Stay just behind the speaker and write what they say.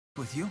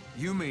with you.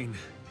 You mean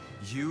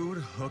you'd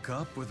hook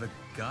up with a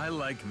guy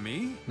like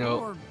me? No.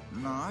 Or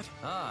not.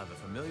 Ah, the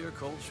familiar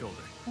cold shoulder.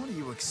 What do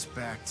you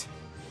expect?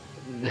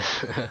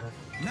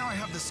 Now I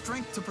have the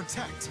strength to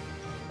protect.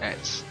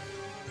 That's.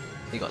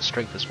 You got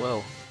strength as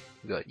well.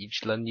 You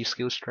just learn new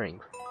skill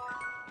strength.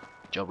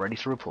 Job ready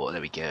to report.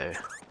 There we go.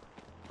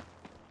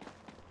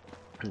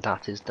 And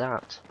that is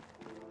that.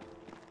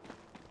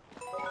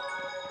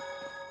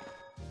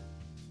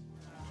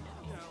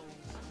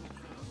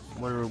 I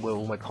wonder where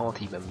all my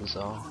party members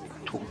are.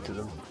 Talk to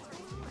them.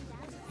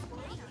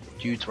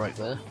 Jude's right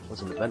there.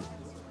 There's an event.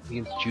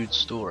 Begins Jude's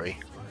story.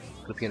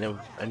 Looking at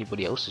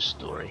anybody else's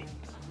story.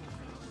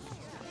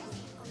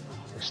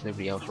 There's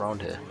nobody else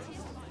around here.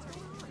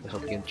 Guess I'll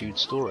begin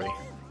Jude's story.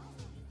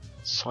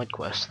 Side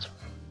quest.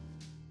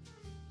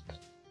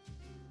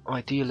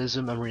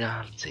 Idealism and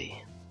reality.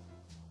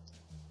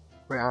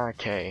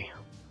 Reality.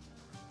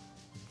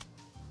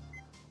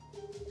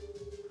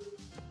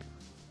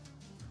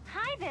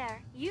 Hi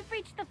there. You've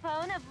reached the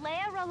phone of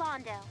Leia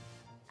Rolando.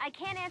 I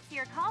can't answer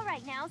your call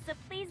right now, so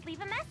please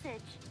leave a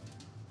message.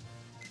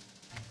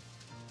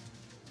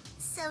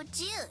 So,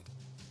 Jude,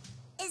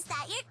 is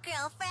that your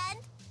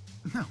girlfriend?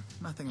 No,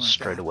 nothing like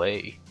Straight that.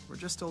 away. We're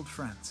just old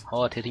friends.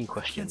 Hard-hitting Can't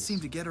questions. seem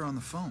to get her on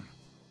the phone.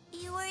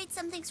 You worried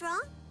something's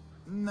wrong?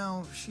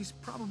 No, she's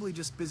probably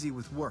just busy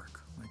with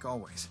work, like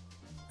always.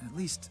 At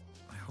least,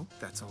 I hope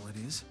that's all it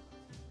is.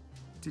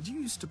 Did you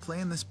used to play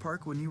in this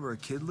park when you were a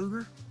kid,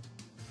 Ludger?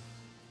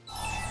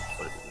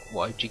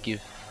 Why'd you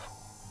give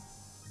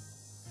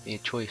me a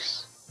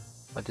choice?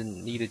 I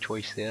didn't need a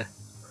choice there.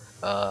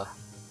 I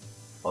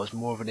was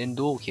more of an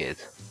indoor kid.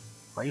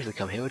 I used to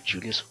come here with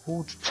Julius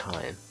all the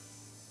time.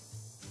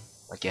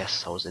 I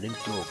guess I was an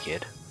indoor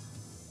kid.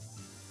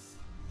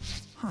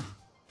 Huh,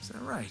 is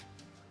that right?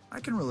 I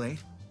can relate.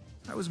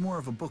 I was more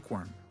of a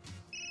bookworm.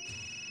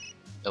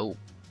 Oh,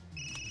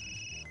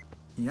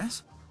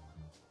 Yes?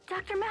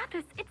 Dr.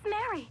 Mathis, it's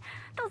Mary.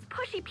 Those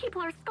pushy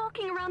people are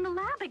skulking around the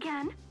lab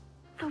again.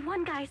 The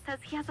one guy says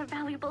he has a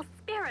valuable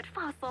spirit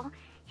fossil.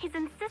 He's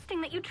insisting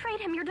that you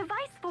trade him your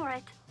device for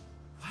it.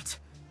 What?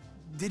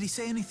 Did he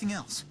say anything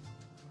else?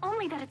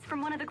 Only that it's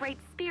from one of the great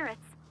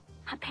spirits.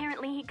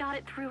 Apparently he got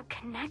it through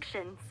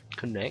connections. I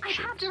connections.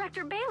 have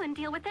Director Balin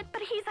deal with it,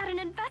 but he's at an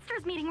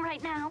investors meeting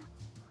right now.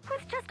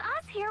 With just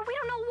us here, we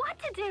don't know what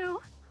to do.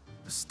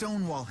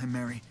 Stonewall him,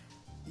 Mary.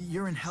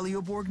 You're in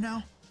Helioborg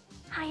now?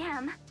 I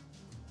am.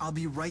 I'll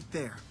be right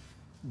there.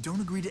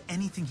 Don't agree to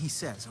anything he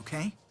says,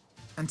 okay?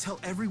 And tell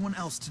everyone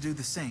else to do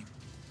the same.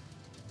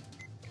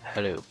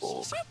 Hello,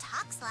 Borg. She sure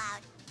talks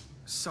loud.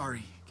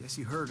 Sorry, guess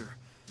you heard her.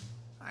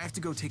 I have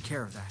to go take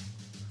care of that.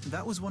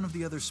 That was one of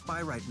the other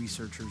Spyrite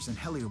researchers in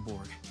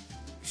Helioborg.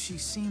 She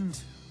seemed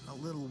a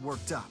little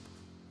worked up.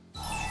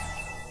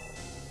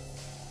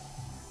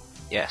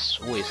 Yes,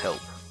 always help.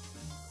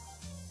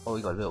 Oh,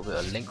 we got a little bit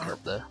of linker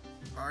up there.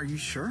 Are you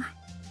sure?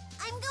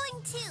 I'm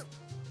going too.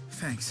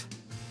 Thanks.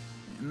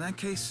 In that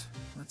case,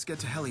 let's get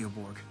to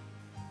Helioborg.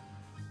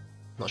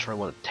 Not sure I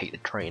want to take the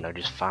train, I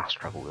just fast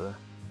travel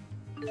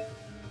there.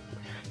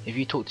 If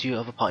you talk to your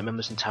other party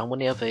members in town when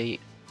they have a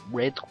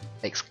red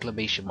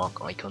exclamation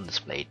mark icon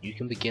displayed, you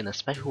can begin a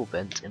special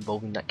event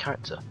involving that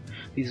character.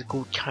 These are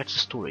called character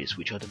stories,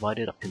 which are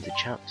divided up into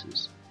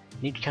chapters.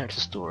 In each character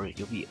story,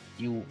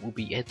 you will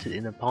be entered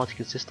in a party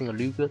consisting of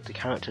Ludger, the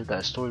character that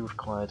a story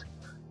required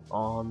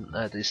on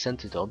that is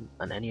centered on,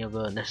 and any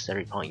other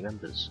necessary party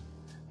members.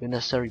 Your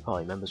necessary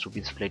party members will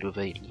be displayed with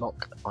a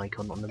lock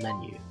icon on the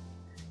menu.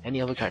 Any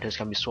other characters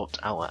can be swapped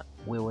out at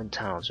will in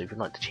town, so if you'd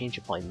like to change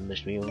your party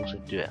members, you may also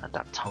do it at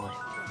that time.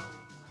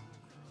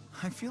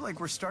 I feel like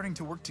we're starting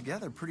to work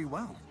together pretty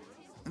well.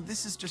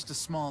 This is just a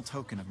small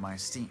token of my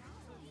esteem.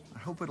 I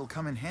hope it'll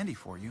come in handy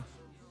for you.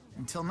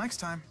 Until next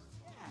time.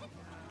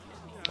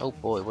 Oh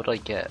boy, what did I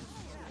get?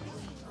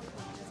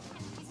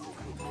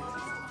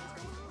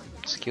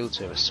 Skill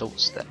to assault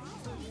step.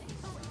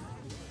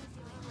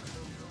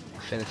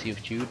 Affinity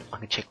of Jude. I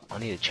need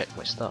to check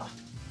my stuff.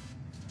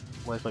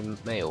 Where's my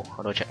mail?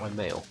 How do I check my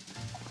mail?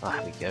 Ah,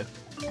 here we go.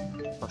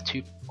 I have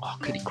two. Oh,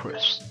 Kitty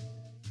Crisps.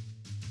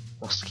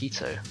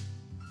 Mosquito.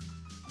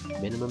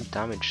 Minimum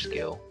damage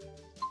skill.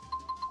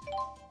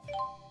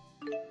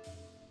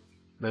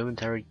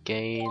 Momentary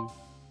gain.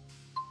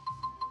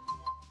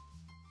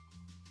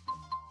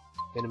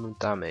 Minimum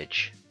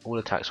damage. All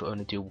attacks will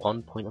only do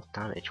 1 point of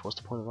damage. What's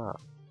the point of that?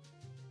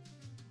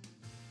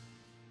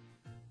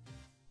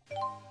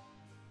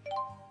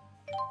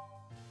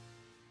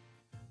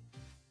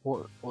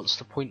 What's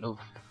the point of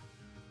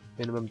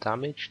minimum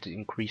damage to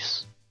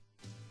increase?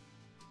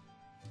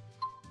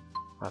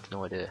 I have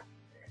no idea.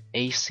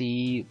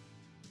 AC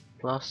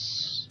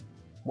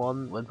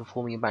 +1 when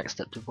performing a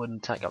backstep to avoid an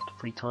attack up to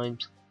 3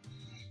 times.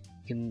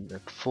 You can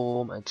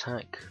perform an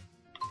attack.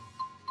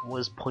 What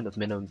is the point of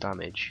minimum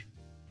damage?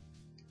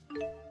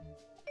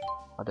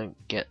 I don't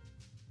get.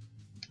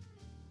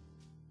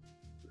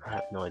 I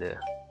have no idea.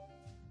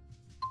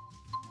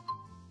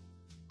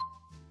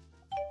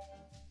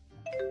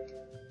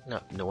 I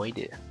have no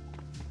idea.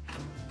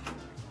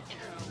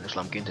 Looks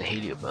like I'm going to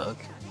Helioborg.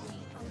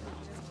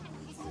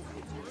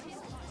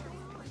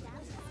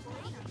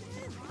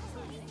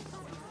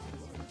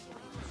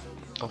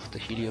 Off to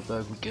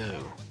Helioberg we go.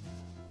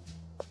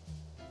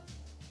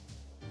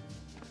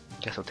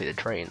 Guess I'll take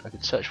the train. I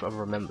could search for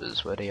other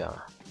members where they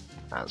are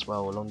as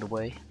well along the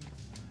way.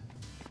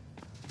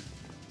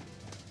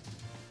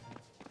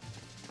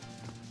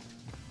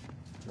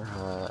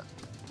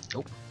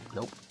 Nope,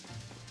 nope.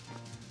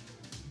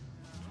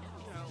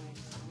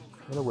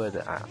 I wonder where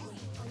they're at.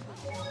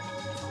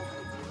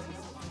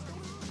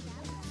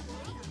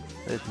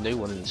 There's no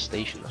one in the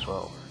station as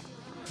well.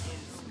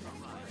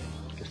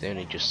 Because they're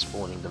only just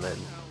spawning them in.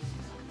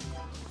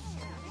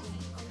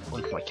 I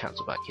wonder if my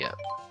cats are back yet.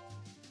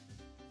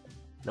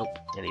 Nope,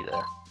 nearly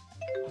there.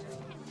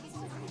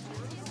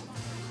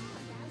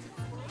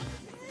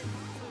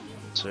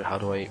 So how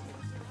do I...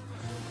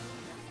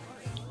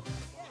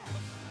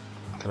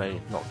 Can I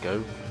not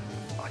go?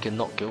 I can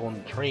not go on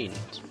the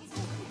trains.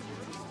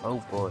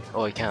 Oh boy.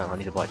 Oh, I can. I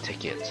need to buy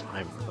tickets. I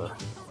remember.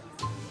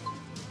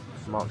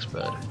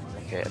 Marksburg.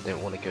 Okay, I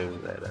don't want to go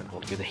there then. I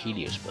want to go to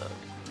Heliosburg.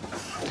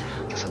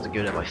 Guess I have to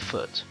go there by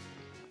foot.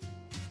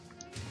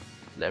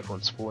 Let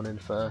everyone spawn in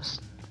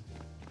first.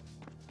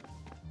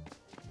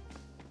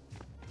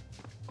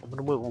 I'm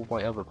gonna wait all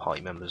my other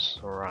party members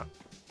are at.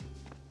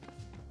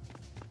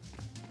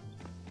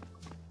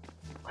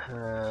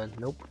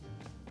 Nope.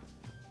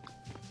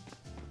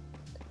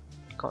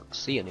 Can't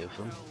see any of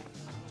them.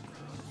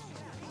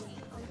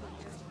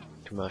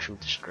 Commercial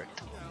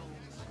district.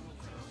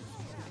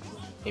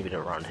 Maybe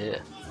they're around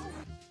here.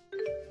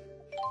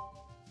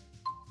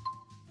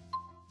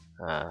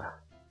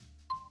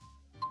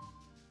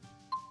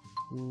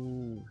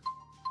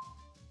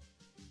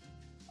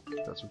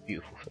 That's some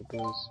beautiful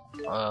figures.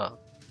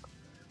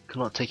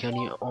 Cannot take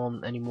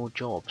on any more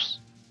jobs.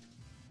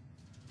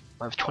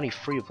 I have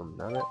 23 of them,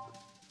 damn it.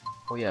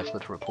 Oh yeah, I've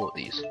got to report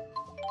these. There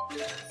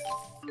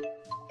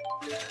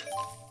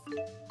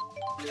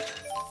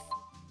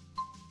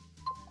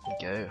we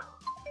go.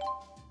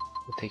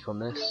 We'll take on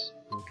this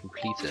and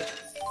complete it.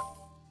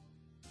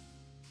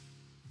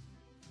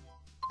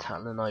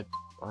 Talon, I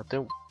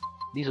don't...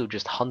 These are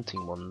just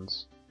hunting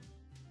ones.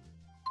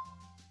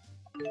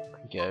 There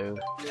we go.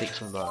 Take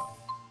some of that.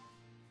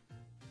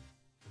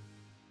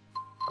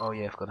 Oh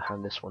yeah, I've got to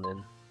hand this one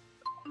in.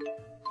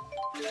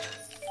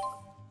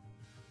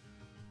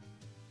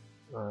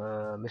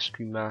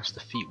 Mystery Mass,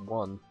 defeat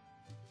 1.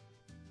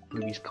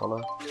 Ruby's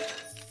collar.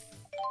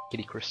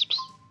 Kitty Crisps.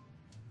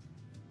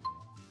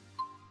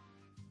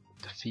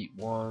 Defeat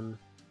 1.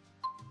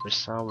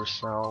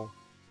 Risal.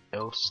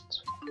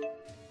 Elst.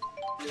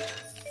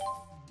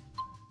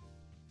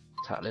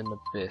 Tatlin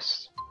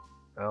Abyss.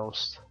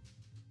 Elst.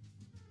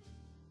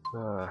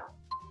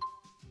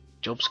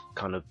 Job's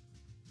kind of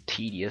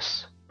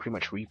tedious. Pretty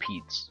much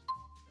repeats.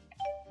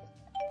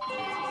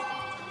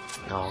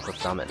 Oh, god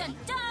damn it. Dun,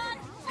 dun.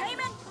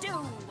 Payment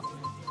due.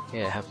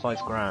 Yeah, have 5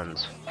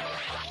 grand.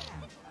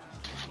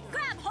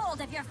 Grab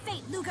hold of your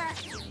fate,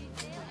 Ludger.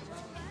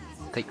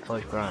 Take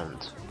 5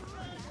 grand.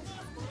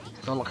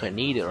 It's not like I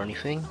need it or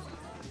anything.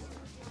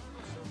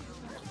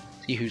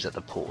 See who's at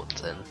the port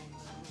then.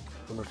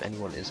 I wonder if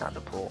anyone is at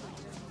the port.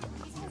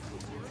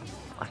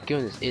 I can go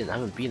in this inn, I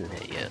haven't been in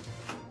here yet.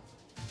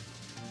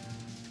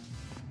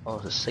 Oh,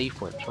 there's a save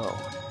point as well.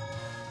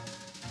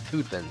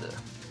 Food vendor.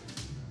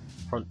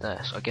 Front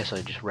desk. I guess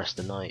I just rest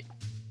the night.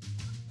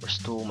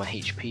 Restore my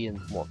HP and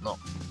whatnot.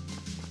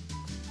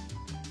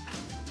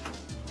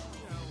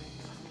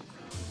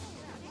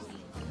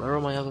 Where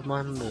are my other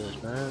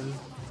members, man?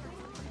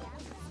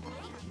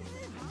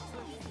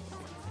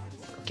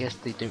 I guess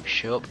they don't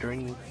show up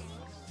during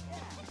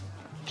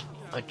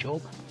a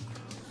job?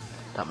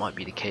 That might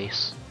be the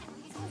case.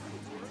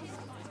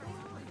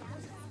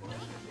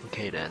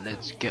 Okay then,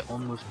 let's get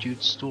on with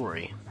Jude's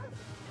story.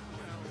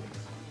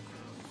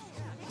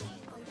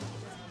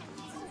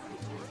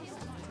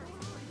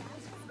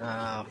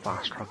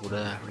 Fast travel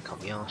there, we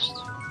can't be asked.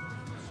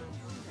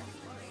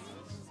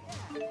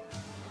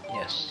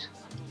 Yes.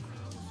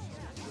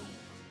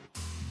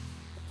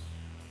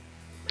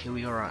 Here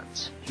we are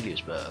at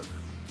Heliosburg.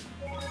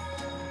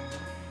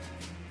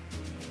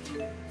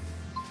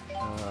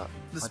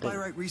 The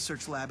Spyrite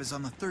Research Lab is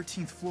on the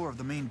 13th floor of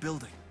the main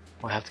building.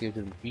 I have to go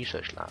to the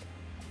research lab.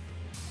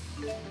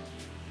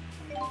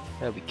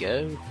 There we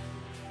go.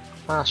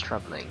 Fast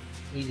travelling.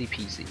 Easy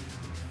peasy.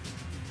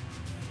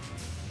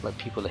 Like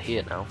people are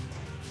here now.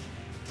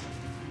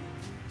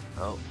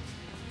 Oh.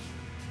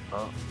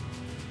 Oh.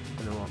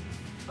 I don't know what.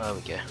 There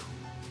we go.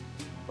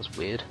 That's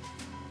weird.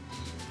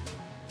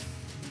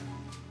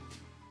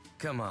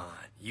 Come on,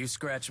 you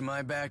scratch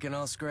my back and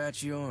I'll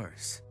scratch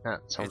yours.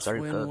 That sounds It's very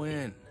perfect.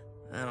 win-win.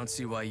 I don't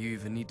see why you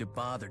even need to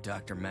bother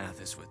Dr.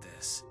 Mathis with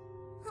this.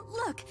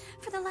 Look,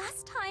 for the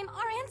last time,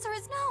 our answer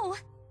is no.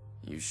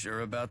 You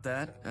sure about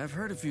that? I've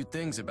heard a few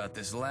things about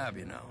this lab,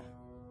 you know.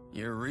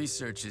 Your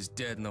research is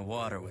dead in the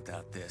water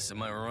without this,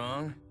 am I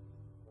wrong?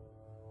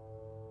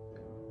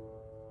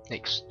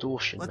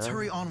 Extortion. Let's man.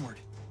 hurry onward.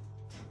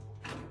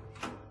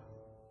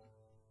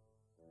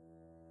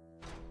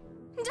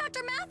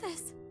 Dr.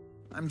 Mathis!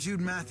 I'm Jude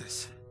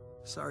Mathis.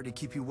 Sorry to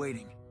keep you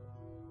waiting.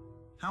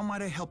 How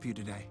might I help you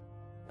today?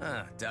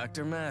 Ah,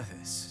 Dr.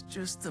 Mathis.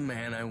 Just the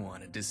man I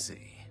wanted to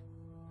see.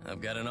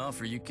 I've got an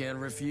offer you can't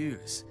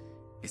refuse.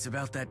 It's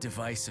about that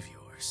device of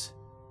yours.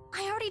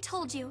 I already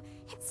told you,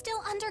 it's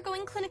still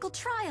undergoing clinical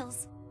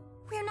trials.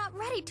 We're not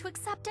ready to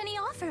accept any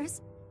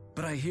offers.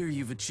 But I hear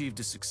you've achieved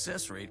a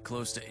success rate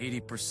close to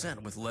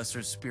 80% with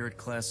lesser spirit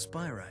class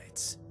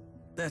spyrites.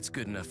 That's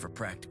good enough for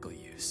practical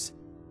use.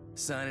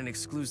 Sign an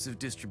exclusive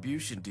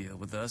distribution deal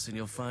with us and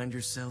you'll find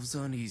yourselves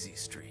on Easy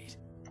Street.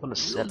 What a We'll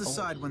set.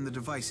 decide when the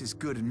device is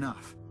good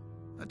enough.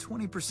 A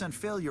 20%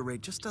 failure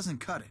rate just doesn't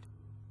cut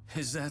it.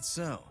 Is that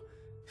so?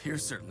 You're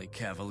certainly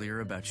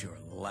cavalier about your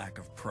lack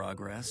of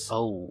progress.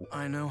 Oh,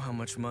 I know how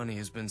much money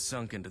has been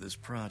sunk into this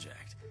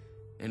project.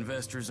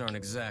 Investors aren't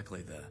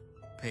exactly the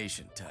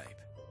patient type.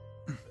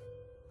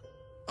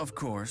 Of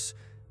course,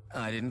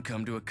 I didn't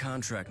come to a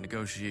contract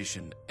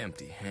negotiation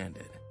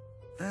empty-handed.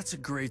 That's a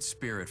great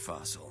spirit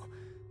fossil.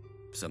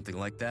 Something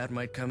like that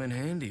might come in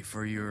handy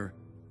for your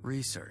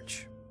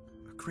research.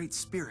 A great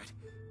spirit.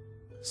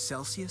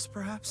 Celsius,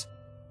 perhaps?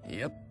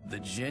 Yep, the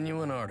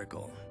genuine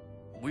article.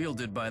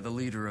 Wielded by the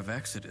leader of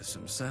Exodus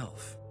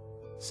himself.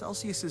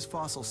 Celsius's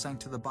fossil sank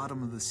to the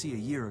bottom of the sea a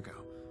year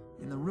ago,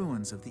 in the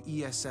ruins of the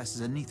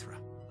ESS Zenithra.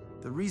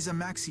 The Riza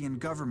Maxian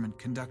government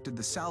conducted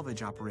the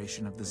salvage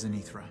operation of the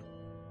Zenithra.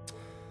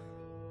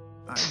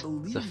 I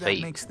believe that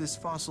fate. makes this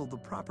fossil the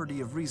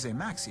property of Rize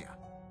Maxia.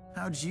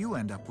 How'd you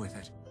end up with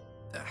it?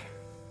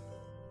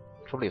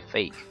 probably a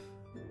fake.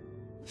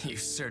 You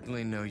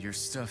certainly know your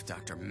stuff,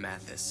 Dr.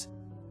 Mathis.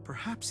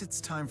 Perhaps it's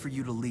time for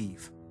you to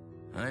leave.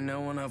 I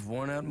know when I've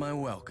worn out my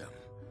welcome.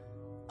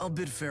 I'll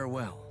bid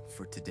farewell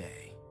for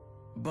today.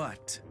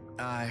 But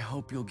I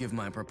hope you'll give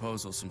my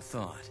proposal some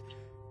thought,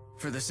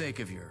 for the sake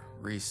of your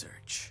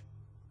research.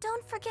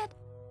 Don't forget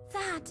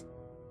that.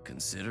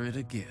 Consider it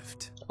a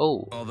gift.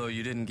 Oh, Although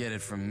you didn't get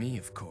it from me,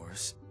 of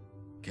course.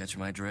 Catch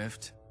my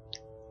drift?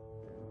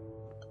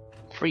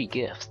 free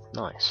gift.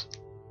 Nice.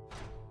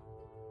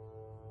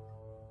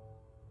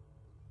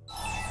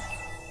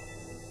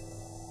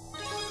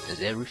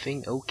 Is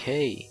everything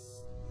okay?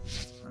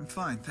 I'm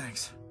fine,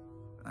 thanks.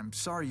 I'm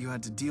sorry you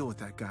had to deal with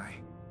that guy.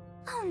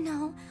 Oh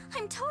no,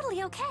 I'm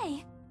totally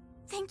okay.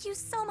 Thank you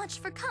so much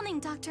for coming,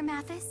 Dr.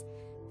 Mathis.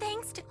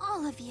 Thanks to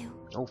all of you.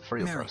 All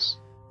three of Mary, us.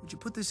 would you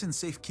put this in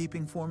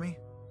safekeeping for me?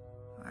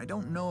 I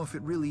don't know if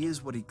it really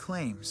is what he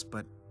claims,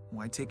 but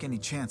why take any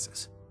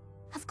chances?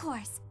 Of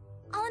course.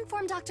 I'll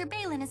inform Dr.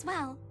 Balin as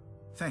well.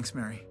 Thanks,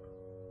 Mary.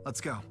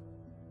 Let's go.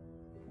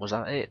 Was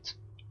that it?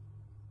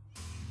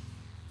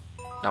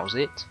 That was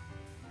it?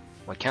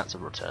 My cats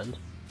have returned.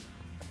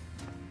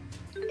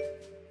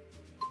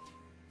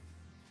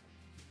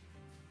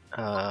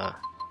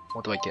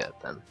 What do I get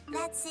then?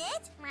 That's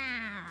it?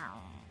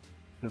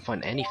 Didn't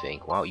find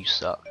anything. Wow, you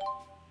suck.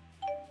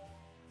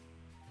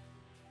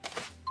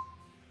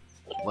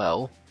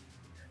 Well,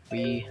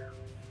 I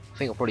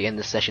think I'll probably end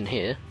this session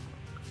here.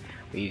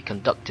 We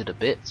conducted a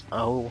bit.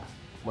 Oh,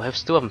 we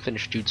still haven't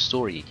finished Jude's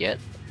story yet,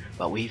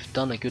 but we've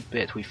done a good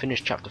bit. We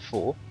finished chapter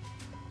 4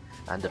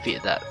 and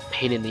defeated that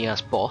pain in the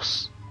ass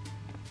boss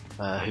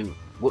who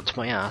whooped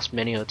my ass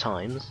many other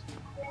times.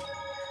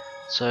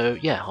 So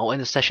yeah, I'll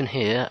end the session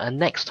here, and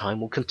next time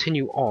we'll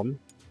continue on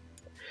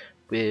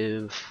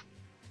with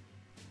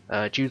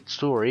Jude's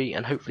story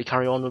and hopefully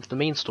carry on with the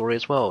main story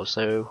as well.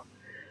 So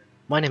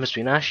my name has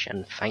been Ash,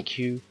 and thank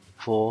you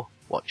for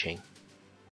watching.